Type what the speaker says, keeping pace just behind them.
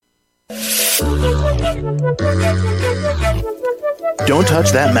Don't touch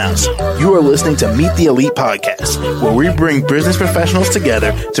that mouse. You are listening to Meet the Elite Podcast, where we bring business professionals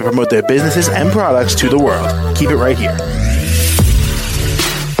together to promote their businesses and products to the world. Keep it right here.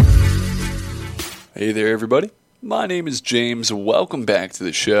 Hey there, everybody. My name is James. Welcome back to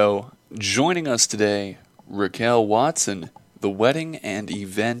the show. Joining us today, Raquel Watson, the wedding and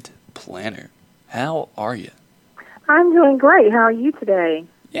event planner. How are you? I'm doing great. How are you today?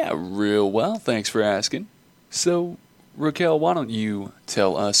 Yeah, real well. Thanks for asking. So, Raquel, why don't you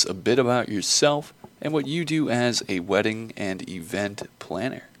tell us a bit about yourself and what you do as a wedding and event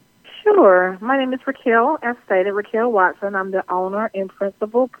planner? Sure. My name is Raquel, as stated, Raquel Watson. I'm the owner and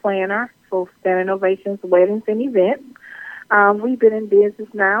principal planner for Standing Ovations Weddings and Events. We've been in business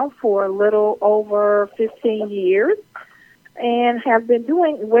now for a little over 15 years and have been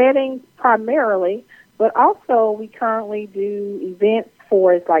doing weddings primarily, but also we currently do events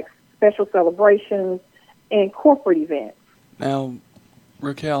for like special celebrations and corporate events. Now,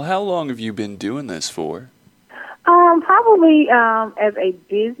 Raquel, how long have you been doing this for? Probably as a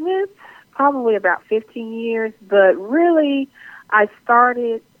business, probably about 15 years, but really I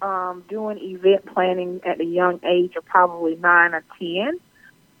started doing event planning at a young age of probably 9 or 10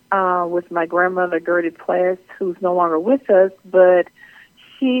 with my grandmother, Gertie Pless, who's no longer with us, but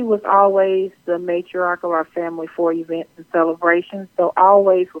she was always the matriarch of our family for events and celebrations, so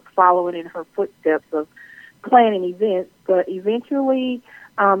always was following in her footsteps of planning events, but eventually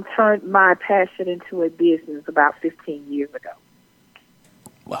turned my passion into a business about 15 years ago.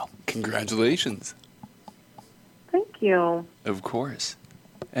 Well, congratulations. Thank you. Of course.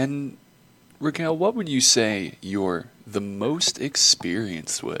 And Raquel, what would you say you're the most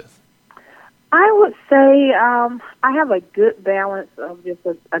experienced with? I would say I have a good balance of just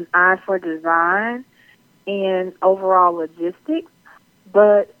an eye for design and overall logistics,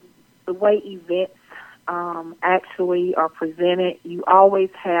 but the way events actually are presented, you always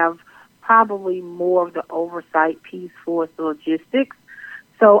have probably more of the oversight piece for the logistics.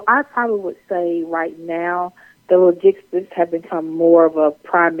 So I probably would say right now the logistics have become more of a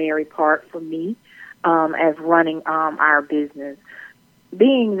primary part for me as running our business,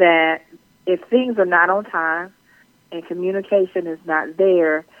 being that if things are not on time and communication is not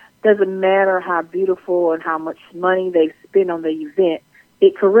there, doesn't matter how beautiful and how much money they spend on the event,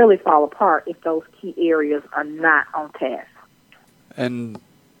 it could really fall apart if those key areas are not on task. And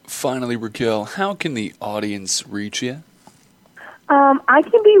finally, Raquel, how can the audience reach you? I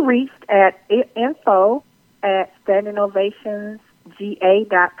can be reached at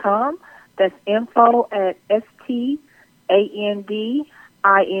info@standingovationsga.com. That's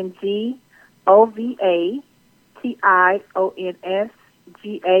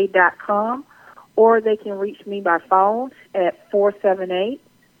info@standingovationsga.com. Or they can reach me by phone at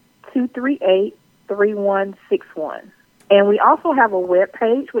 478-238-3161. And we also have a web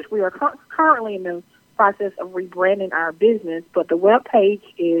page, which we are currently in the process of rebranding our business, but the web page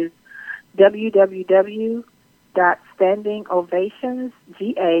is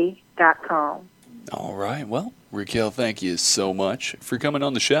www.standingovationsga.com. All right. Well, Raquel, thank you so much for coming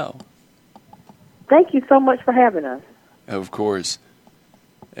on the show. Thank you so much for having us. Of course.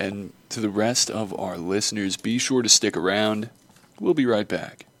 And to the rest of our listeners, be sure to stick around. We'll be right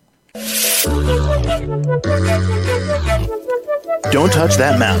back. Don't touch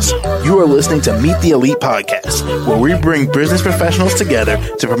that mouse. You are listening to Meet the Elite Podcast, where we bring business professionals together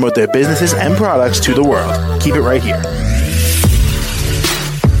to promote their businesses and products to the world. Keep it right here.